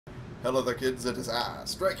Hello there kids, it is I,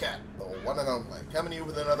 Stray Cat, the one and only, coming to you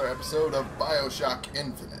with another episode of Bioshock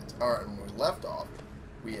Infinite. Alright, when we left off,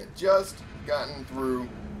 we had just gotten through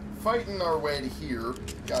fighting our way to here,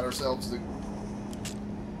 got ourselves the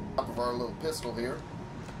top of our little pistol here,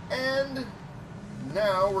 and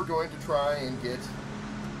now we're going to try and get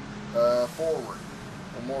forward,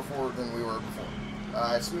 or more forward than we were before.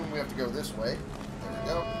 I assume we have to go this way. There we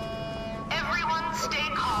go. Everyone stay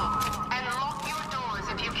calm and lock your doors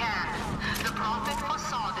if you can. The Prophet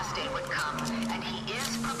foresaw this day would come, and he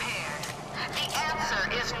is prepared. The answer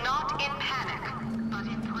is not in panic, but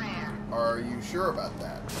in prayer. Are you sure about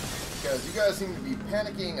that? Because you guys seem to be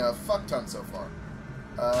panicking a fuck ton so far.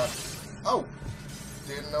 Oh!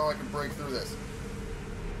 Didn't know I could break through this.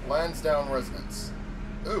 Lansdowne residence.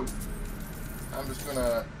 Ooh. I'm just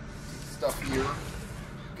gonna stuff here,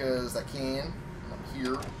 because I can. I'm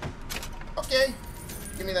here. Okay.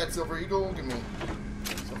 Give me that Silver Eagle. Give me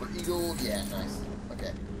Silver Eagle. Yeah, nice.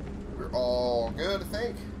 Okay. We're all good, I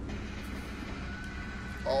think.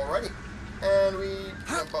 Alrighty. And we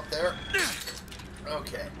jump up there.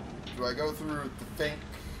 Okay. Do I go through the Think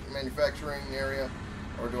manufacturing area,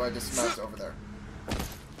 or do I just smash over there?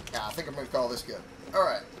 Yeah, I think I'm going to call this good.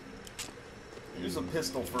 Alright. Use a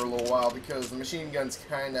pistol for a little while, because the machine gun's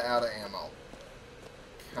kind of out of ammo.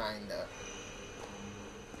 Kinda.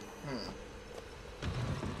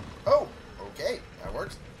 Oh, okay, that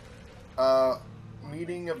works.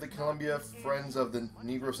 Meeting of the Columbia Friends of the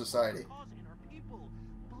Negro Society.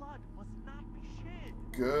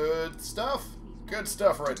 Good stuff. Good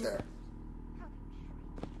stuff right there.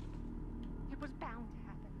 It was bound to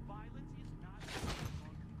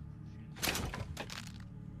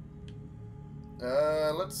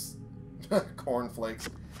happen. Let's... cornflakes.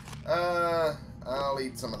 I'll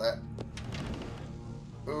eat some of that.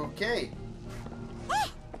 Okay.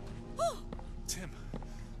 Tim,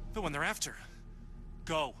 the one they're after.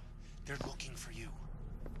 Go. They're looking for you.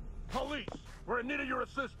 Police! We're in need of your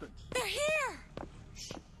assistance! They're here!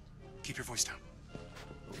 Shh. Keep your voice down.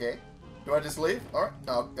 Okay. Do I just leave? Alright.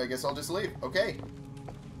 Oh, I guess I'll just leave. Okay.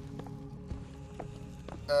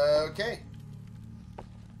 Okay.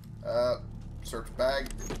 Search bag.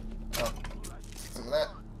 Oh. Some of that.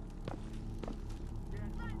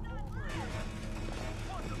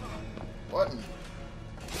 What in...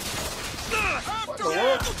 What in the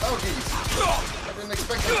world? Oh, jeez. I didn't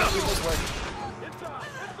expect them to do this way.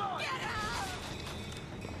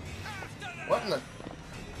 What in the...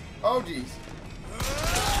 Oh, jeez.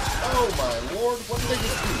 Oh, my lord. What did they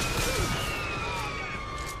just do?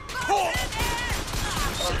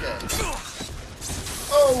 Okay.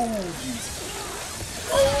 Oh, jeez.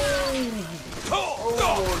 Oh! Oh,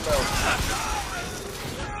 lord, no.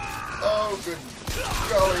 Oh, good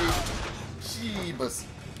golly. Jeebus.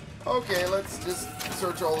 Okay, let's just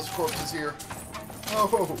search all these corpses here.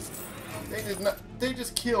 Oh, they did not... They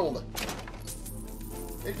just killed...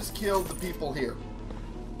 They just killed the people here.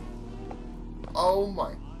 Oh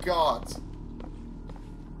my god.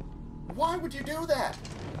 Why would you do that?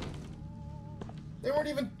 They weren't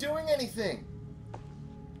even doing anything.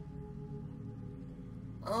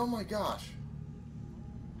 Oh my gosh.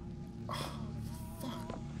 Oh,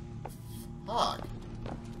 fuck. Fuck.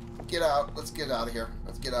 Get out. Let's get out of here.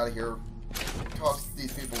 Let's get out of here. Cause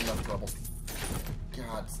these people enough trouble.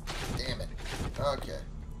 God damn it. Okay.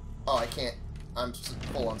 Oh, I can't. I'm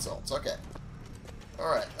full on salts. Okay.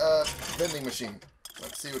 Alright. Vending machine.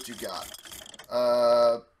 Let's see what you got.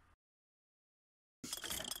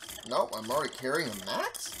 Nope, I'm already carrying a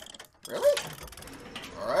max? Really?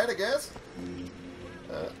 Alright, I guess.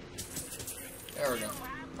 There we go.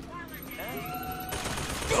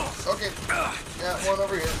 Okay. Yeah, one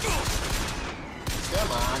over here.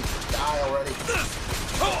 Come on. Die already.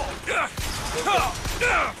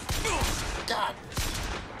 God.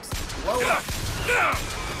 Slow up.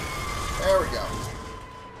 There we go.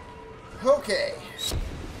 Okay.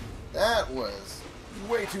 That was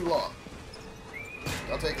way too long.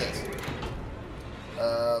 I'll take this.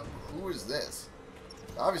 Who is this?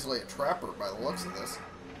 Obviously a trapper by the looks of this.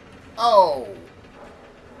 Oh.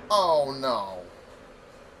 Oh, no.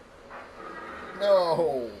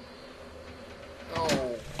 No.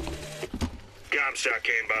 No. Comstock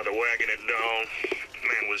came by the wagon at dawn.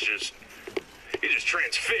 Man was just... He just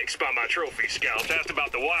transfixed by my trophy scalp. Asked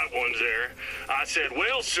about the white ones there. I said,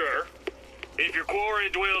 well, sir, if your quarry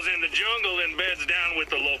dwells in the jungle and beds down with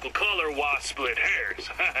the local color, why split hairs?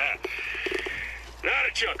 Not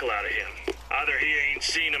a chuckle out of him. Either he ain't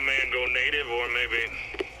seen a man go native, or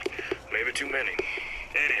maybe too many.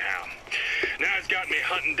 Anyhow, now he's got me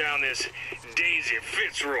hunting down this Daisy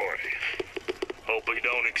Fitzroy. Hope he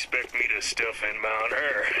don't expect me to stuff and mount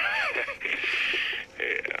her.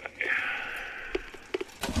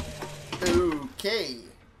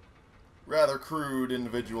 crude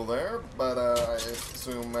individual there, but I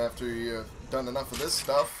assume after you've done enough of this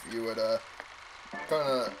stuff, you would kind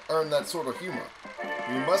of earn that sort of humor.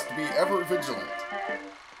 You must be ever vigilant.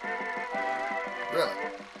 Really.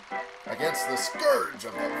 Against the scourge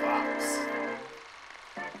of the fox.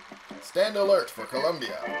 Stand alert for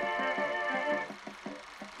Columbia.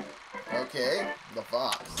 Okay, the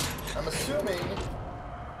fox. I'm assuming,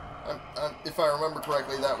 if I remember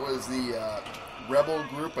correctly, that was the rebel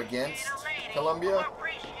group against Columbia.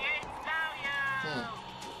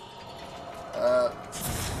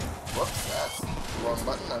 Whoops, that's the wrong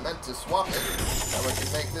button. I meant to swap it. Now I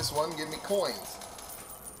can make this one give me coins.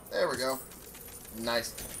 There we go.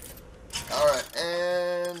 Nice. Alright,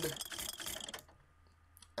 and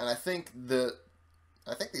I think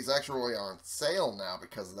these actually are on sale now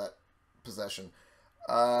because of that possession.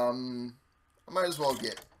 I might as well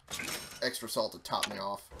get extra salt to top me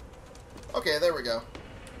off. Okay, there we go.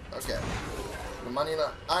 Okay. The money in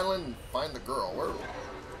the island and find the girl. Where?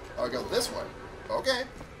 Oh, I go this way. Okay.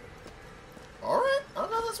 Alright, I'll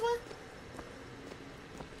go this way.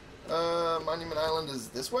 Monument Island is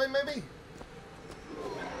this way, maybe?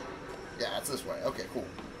 Yeah, it's this way. Okay, cool.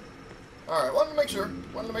 Alright, wanted to make sure.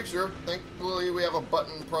 Thankfully, we have a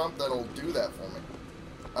button prompt that'll do that for me.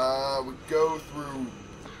 We go through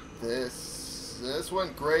this. This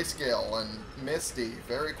went grayscale and misty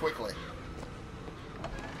very quickly.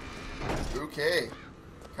 Okay.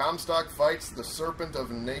 Comstock fights the Serpent of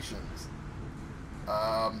Nations.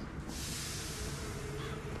 I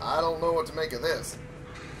don't know what to make of this.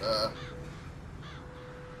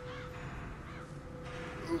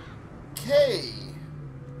 Okay.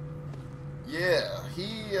 Yeah,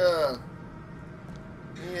 he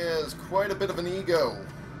has quite a bit of an ego,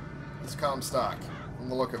 this Comstock, from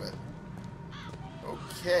the look of it.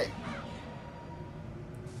 Okay.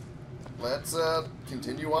 Let's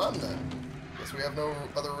continue on then. Guess we have no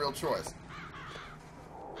other real choice.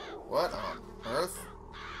 What on earth?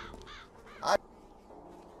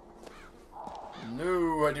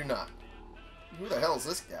 No, I do not. Who the hell is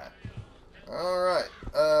this guy? Alright,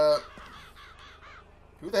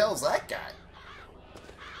 who the hell is that guy?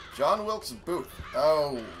 John Wilkes Booth.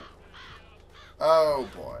 Oh. Oh,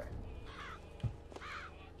 boy.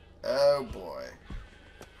 Oh, boy.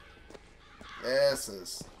 This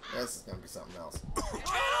is gonna be something else.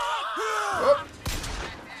 Whoop.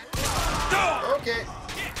 Okay.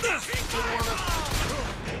 Didn't want to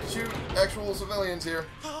shoot actual civilians here.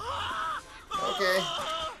 Okay.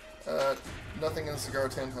 Nothing in the cigar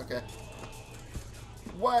tin. Okay.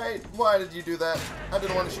 Why did you do that? I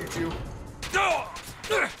didn't want to shoot you.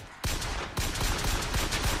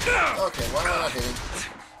 Okay, why am I not hitting?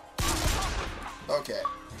 Okay.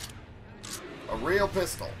 A real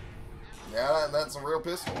pistol. Yeah, that's a real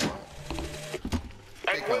pistol.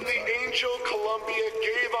 And when the angel Columbia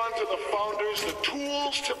gave unto the founders the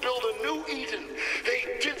tools to build a new Eden,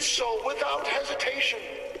 they did so without hesitation.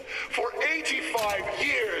 For 85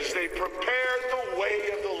 years they prepared the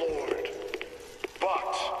way of the Lord.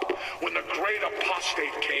 But when the great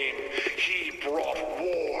apostate came, he brought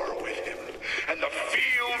war with him, and the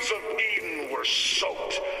fields of Eden were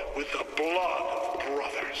soaked with the blood of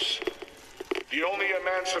brothers. The only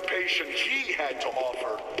emancipation he had to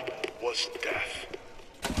offer was death.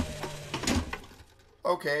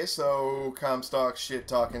 Okay, so Comstock shit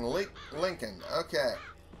talking Lincoln. Okay,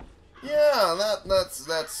 yeah, that's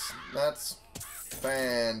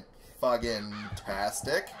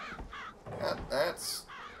fan-fucking-tastic. That's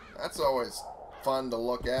always fun to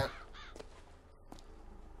look at.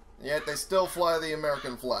 Yet they still fly the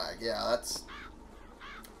American flag. Yeah,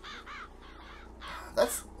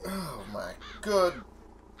 that's oh my good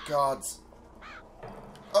gods.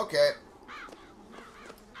 Okay.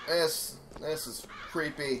 This is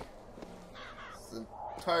creepy. This is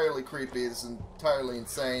entirely creepy. This is entirely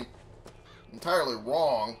insane. Entirely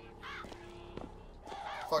wrong.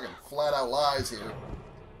 Fucking flat out lies here.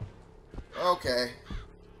 Okay.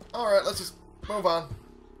 Alright, let's just move on.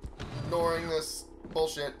 Ignoring this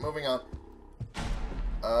bullshit. Moving on.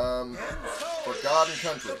 For God and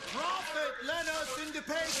country. The prophet led us into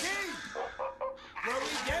Peking, where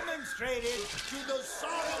we demonstrated to the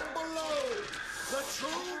solemn below the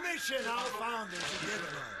true mission our founders had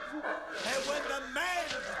given us. And when the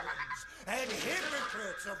mandarins and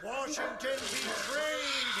hypocrites of Washington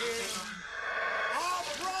betrayed him, our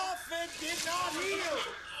prophet did not heal.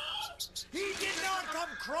 He did not come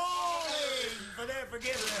crawling for their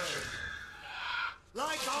forgiveness.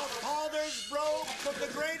 Like our fathers broke from the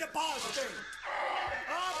great apostate,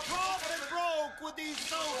 our prophet broke with these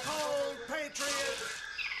so-called patriots.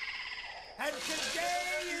 And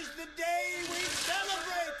today is the day we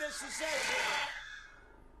celebrate the society.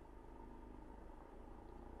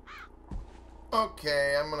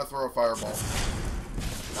 Okay, I'm gonna throw a fireball.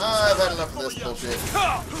 I've had enough of this bullshit.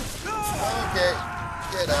 Okay,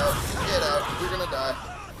 get out, get out. You're gonna die.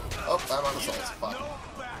 Oh, I'm on assault.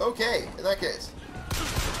 Fuck. Okay, in that case.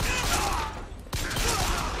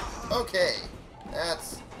 Okay,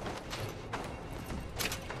 that's...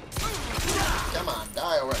 Come on,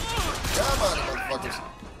 die already. Come on, motherfuckers.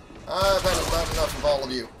 I've had about enough of all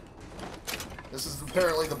of you. This is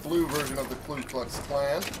apparently the blue version of the Ku Klux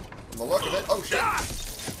Klan. From the look of it. Oh, shit.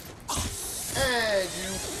 And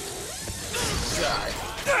you die.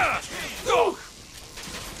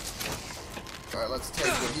 Alright, let's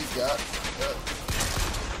take what he's got.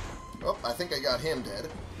 Oh, I think I got him dead.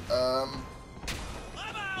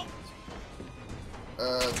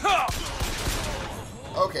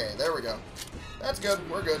 Okay, there we go. That's good.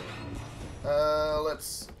 We're good.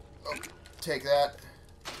 Let's take that.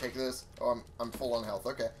 Take this. Oh, I'm full on health.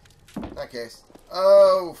 Okay. In that case.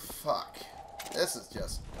 Oh, fuck. This is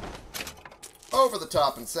just over the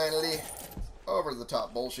top insanity. Over the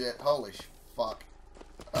top bullshit. Holy fuck.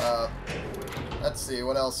 Let's see.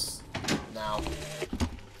 What else now?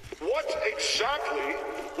 What exactly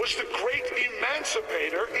was the great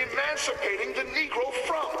emancipator emancipating the Negro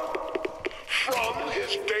from? From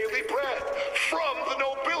his daily bread, from the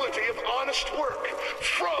nobility of honest work,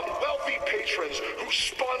 from wealthy patrons who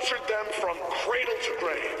sponsored them from cradle to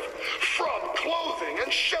grave, from clothing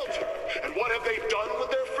and shelter. And what have they done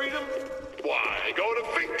with their freedom? Why, go to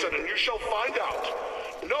Finkton and you shall find out.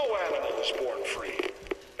 No animal is born free,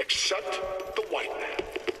 except the white man.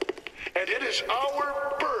 And it is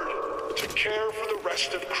our burden to care for the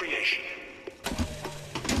rest of creation.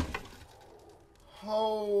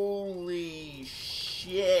 Holy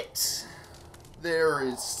shit. There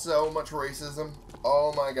is so much racism.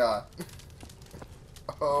 Oh my god.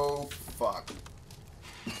 Oh fuck.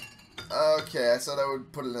 Okay, I said I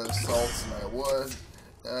would put it in assaults and I would.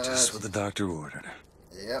 Just what the doctor ordered.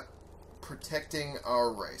 Yep. Protecting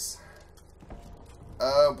our race.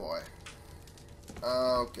 Oh boy.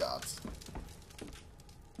 Oh god.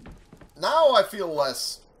 Now I feel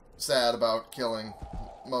less sad about killing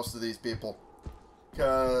most of these people.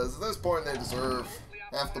 Because at this point they deserve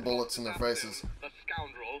half the bullets in their faces. The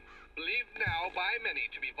scoundrel, believed now by many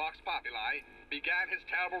to be Vox Populi, began his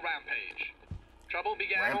terrible rampage. Trouble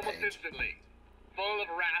began almost instantly. Full of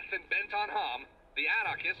wrath and bent on harm, the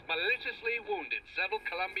anarchist maliciously wounded several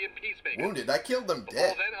Colombian peacemakers. Wounded? I killed them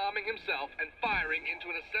dead. Before then arming himself and firing into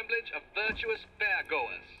an assemblage of virtuous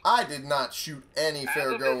fairgoers. I did not shoot any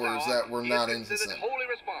fairgoers that were not innocent. He is considered wholly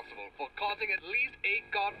responsible for causing at least 8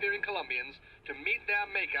 God-fearing Colombians to meet their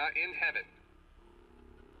maker in heaven.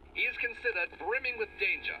 He is considered brimming with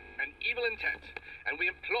danger and evil intent, and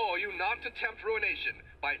we implore you not to tempt ruination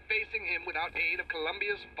by facing him without aid of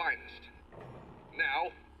Colombia's finest.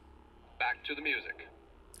 Now, back to the music.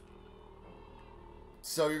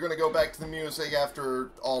 So you're gonna go back to the music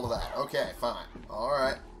after all of that. Okay, fine.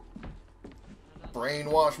 Alright.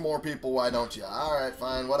 Brainwash more people, why don't you? Alright,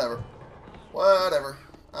 fine, whatever. Whatever.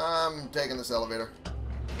 I'm taking this elevator.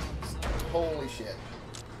 Holy shit.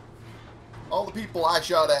 All the people I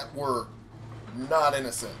shot at were not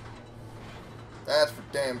innocent. That's for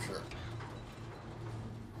damn sure.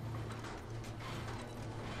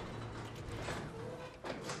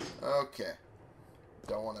 Okay.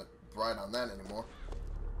 Don't want to ride on that anymore.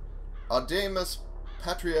 Audamus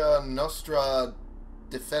Patria Nostra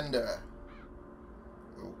Defender.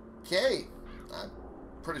 Okay. I'm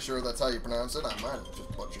pretty sure that's how you pronounce it. I might have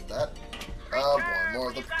just butchered that. Oh boy, more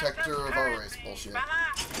of the protector of our race bullshit.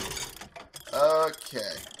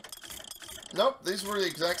 Okay. Nope, these were the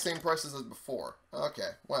exact same prices as before. Okay,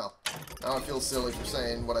 well, now I feel silly for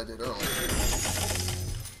saying what I did earlier.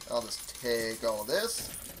 I'll just take all of this.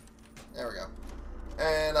 There we go.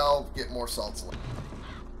 And I'll get more salts.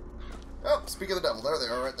 Oh, speak of the devil. There they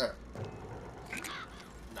are, right there.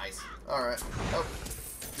 Nice. Alright. Oh,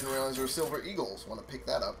 didn't realize there were silver eagles. Want to pick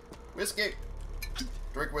that up. Whiskey.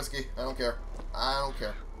 Drink whiskey. I don't care. I don't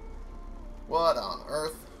care. What on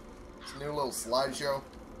earth? This new little slideshow.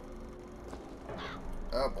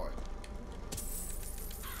 Oh boy.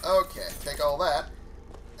 Okay, take all that.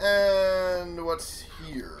 And what's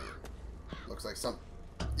here? Looks like some...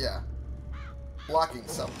 yeah. Blocking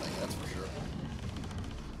something, that's for sure.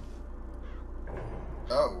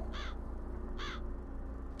 Oh.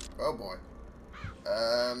 Oh boy.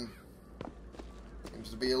 Seems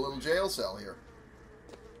to be a little jail cell here.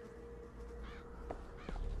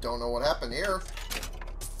 Don't know what happened here.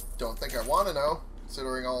 Don't think I want to know,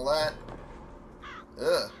 considering all that.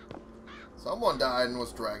 Ugh. Someone died and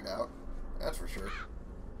was dragged out. That's for sure.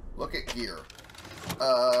 Look at gear.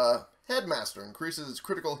 Headmaster increases its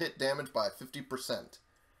critical hit damage by 50%.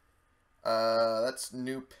 That's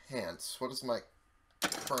new pants. What is my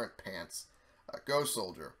current pants? Ghost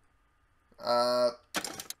Soldier.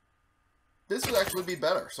 This would actually be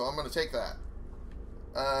better, so I'm going to take that.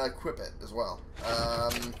 Equip it as well.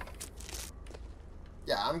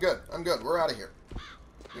 Yeah, I'm good. I'm good. We're out of here.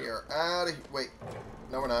 We are out of here. Wait.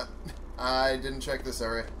 No, we're not. I didn't check this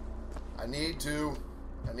area. I need to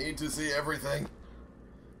see everything.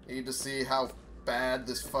 Need to see how bad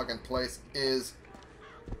this fucking place is.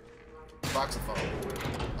 Voxophone.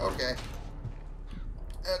 Okay.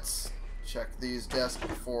 Let's check these desks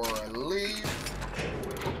before I leave.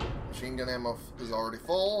 Machine gun ammo is already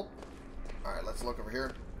full. Alright, let's look over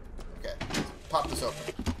here. Okay. Pop this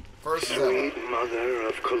open. First is Sweet Mother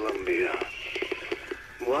of Columbia,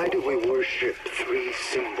 why do we worship 3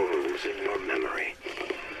 symbols in your memory?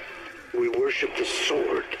 We worship the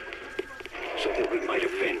sword, so that we might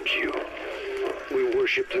avenge you. We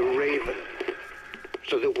worship the raven,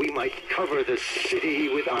 so that we might cover the city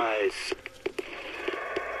with eyes.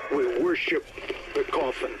 We worship the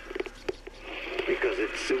coffin, because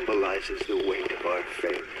it symbolizes the weight of our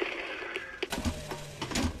faith.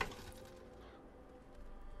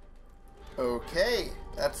 Okay,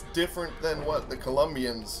 that's different than what the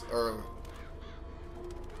Colombians are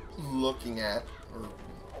looking at, or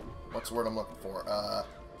what's the word I'm looking for?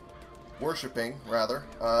 Worshipping, rather.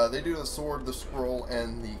 They do the sword, the scroll,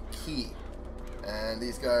 and the key. And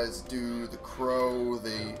these guys do the crow,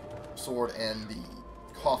 the sword, and the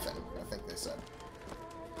coffin, I think they said.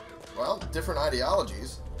 Well, different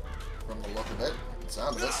ideologies, from the look of it, the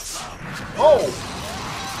sound of it. Oh!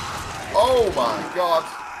 Oh my god!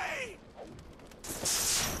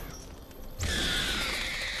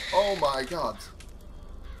 Oh my god.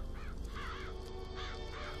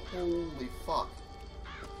 Holy fuck.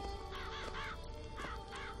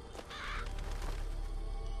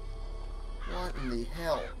 What in the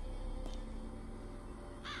hell?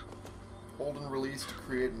 Hold and release to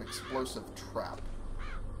create an explosive trap.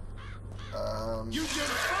 You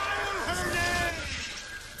just fire her name!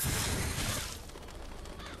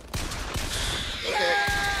 Okay.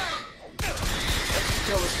 Let's just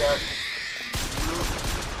kill this guy.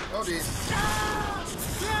 Oh, jeez.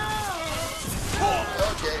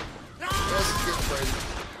 Okay. This is getting crazy.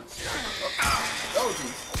 Oh,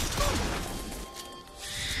 jeez.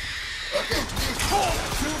 Okay, jeez.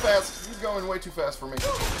 Too fast. He's going way too fast for me.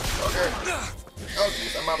 Okay. Oh,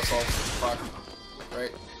 jeez. I'm out of salt. Fuck.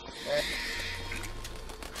 Right.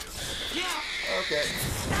 Okay.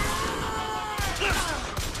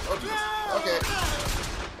 Oh, jeez. Okay.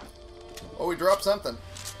 Oh, we dropped something.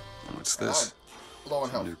 What's this? Low on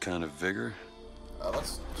health. New kind of vigor?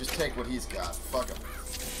 Let's just take what he's got. Fuck him.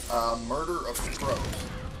 Murder of crows.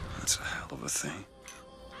 That's a hell of a thing.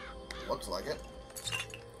 Looks like it.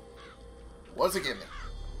 What does it give me?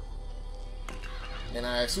 And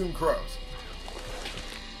I assume crows.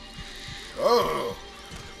 Oh!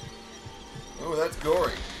 Oh, that's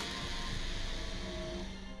gory.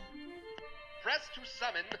 Press to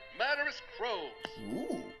summon murderous crows.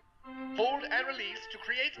 Ooh. Hold and release to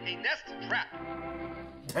create a nest trap.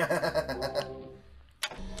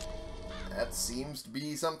 That seems to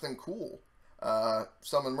be something cool.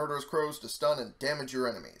 Summon murderous crows to stun and damage your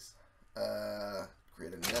enemies.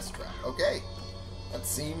 Create a nest trap. Okay. That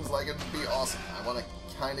seems like it would be awesome. I want to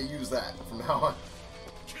kind of use that from now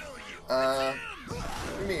on.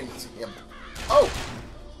 What do you mean it's him? Oh!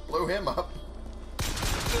 Blew him up.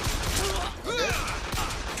 Okay.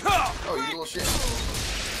 Oh, you little shit.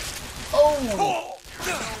 Oh!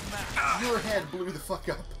 Your head blew the fuck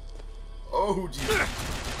up. Oh, jeez.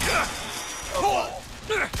 Oh,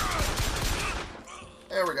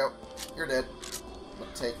 there we go. You're dead. I'm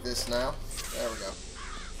gonna take this now. There we go.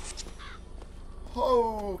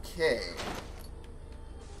 Okay.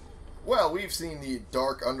 Well, we've seen the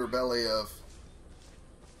dark underbelly of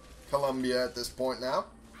Columbia at this point now.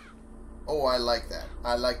 Oh, I like that.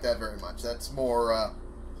 I like that very much. That's more,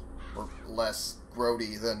 or less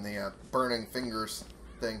grody than the burning fingers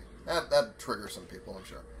thing. That triggers some people, I'm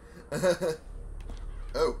sure.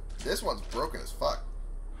 Oh, this one's broken as fuck.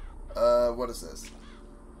 What is this?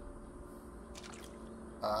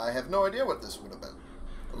 I have no idea what this would have been.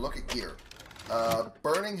 Look at gear.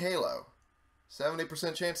 Burning Halo.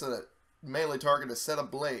 70% chance that a melee target is set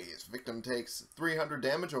ablaze. Victim takes 300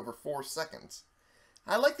 damage over 4 seconds.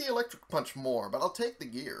 I like the electric punch more, but I'll take the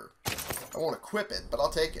gear. I won't equip it, but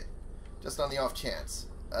I'll take it. Just on the off chance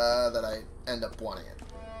that I end up wanting it.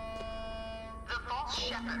 The false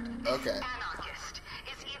shepherd, okay. anarchist,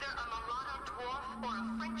 is either a marauder for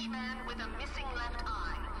a Frenchman with a missing left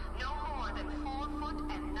eye, no more than 4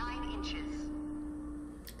 foot and 9 inches.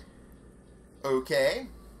 Okay.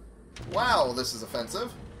 Wow, this is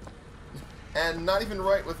offensive. And not even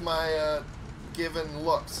right with my given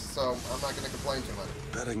looks, so I'm not going to complain too much.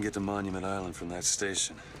 Bet I can get to Monument Island from that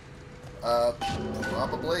station.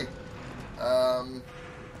 Probably. Let's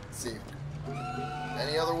see.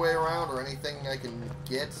 Any other way around or anything I can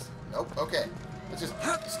get? Nope. Okay. Let's just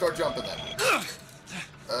start jumping then.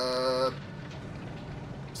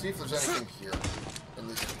 See if there's anything here in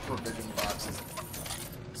these provision boxes.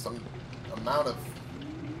 Some amount of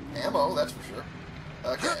ammo, that's for sure.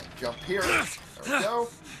 Okay, jump here. There we go.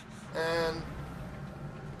 And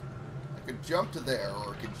I could jump to there,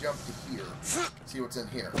 or I could jump to here. See what's in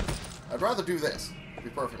here. I'd rather do this, to be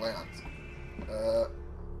perfectly honest.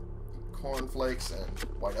 Cornflakes and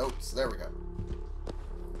white oats. There we go.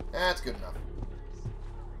 That's good enough.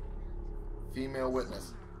 Female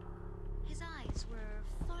witness. His eyes were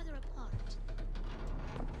farther apart.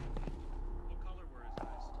 What color were his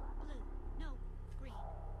eyes? Blue. No, green.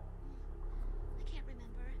 I can't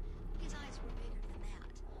remember. His eyes were bigger than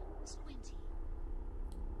that. Squinty.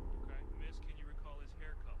 Okay, miss, can you recall his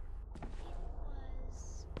hair color? He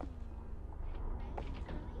was... red,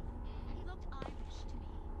 he looked Irish to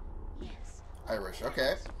me. Yes. Irish,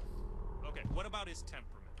 okay. Okay, what about his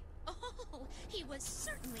temperament? Oh, he was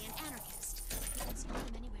certainly an anarchist. You can spot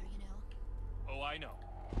him anywhere, you know. Oh, I know.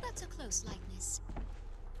 That's a close likeness.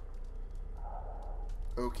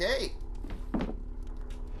 Okay.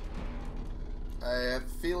 I have a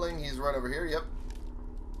feeling he's right over here. Yep.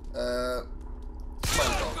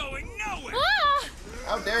 SpongeBob. Going nowhere! Ah!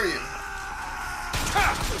 How dare you?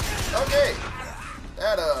 Okay.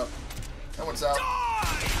 That went out.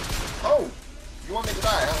 Oh, you want me to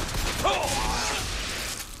die, huh?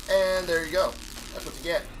 And there you go. That's what you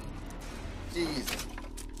get. Jeez.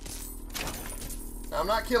 Now, I'm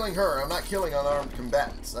not killing her. I'm not killing unarmed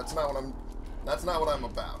combatants. That's not what I'm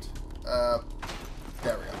about.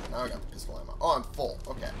 There we go. Now I got the pistol ammo. Oh, I'm full.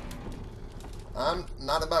 Okay. I'm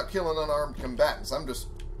not about killing unarmed combatants. I'm just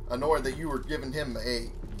annoyed that you were giving him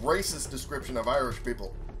a racist description of Irish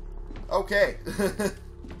people. Okay.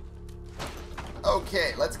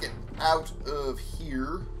 Okay, let's get out of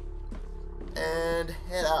here and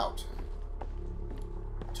head out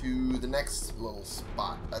to the next little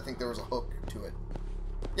spot. I think there was a hook to it.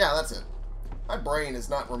 Yeah, that's it. My brain is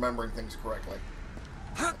not remembering things correctly.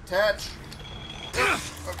 Attach.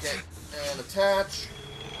 Okay. And attach.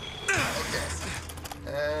 Okay.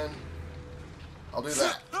 And I'll do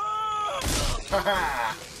that.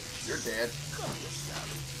 Haha! You're dead.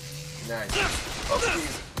 Nice. Oh,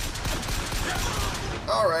 geez.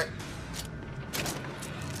 Alright.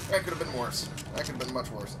 That could have been worse. That could have been much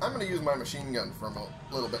worse. I'm going to use my machine gun for a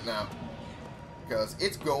little bit now. Because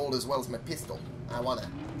it's gold as well as my pistol. I want to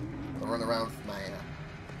run around with my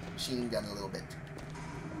machine gun a little bit.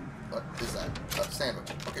 What is that? Oh,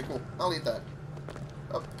 sandwich. Okay, cool. I'll eat that.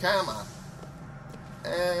 Oh, come on.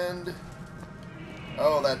 And...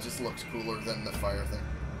 oh, that just looks cooler than the fire thing.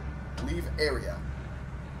 Leave area.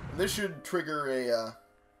 This should trigger a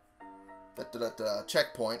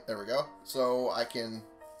checkpoint. There we go. So I can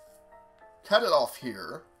cut it off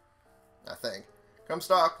here, I think.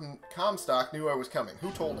 Comstock knew I was coming.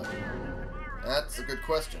 Who told him? That's a good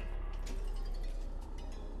question.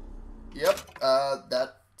 Yep,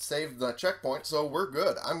 that saved the checkpoint, so we're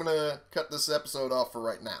good. I'm going to cut this episode off for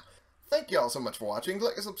right now. Thank you all so much for watching.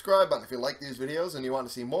 Click the subscribe button if you like these videos and you want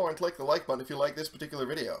to see more, and click the like button if you like this particular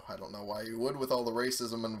video. I don't know why you would with all the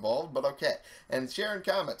racism involved, but okay. And share and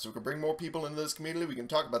comment so we can bring more people into this community. We can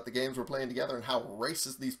talk about the games we're playing together and how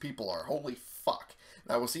racist these people are. Holy fuck.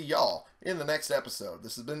 And I will see y'all in the next episode.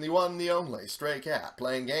 This has been the one, the only Stray Cat,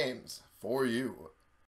 playing games for you.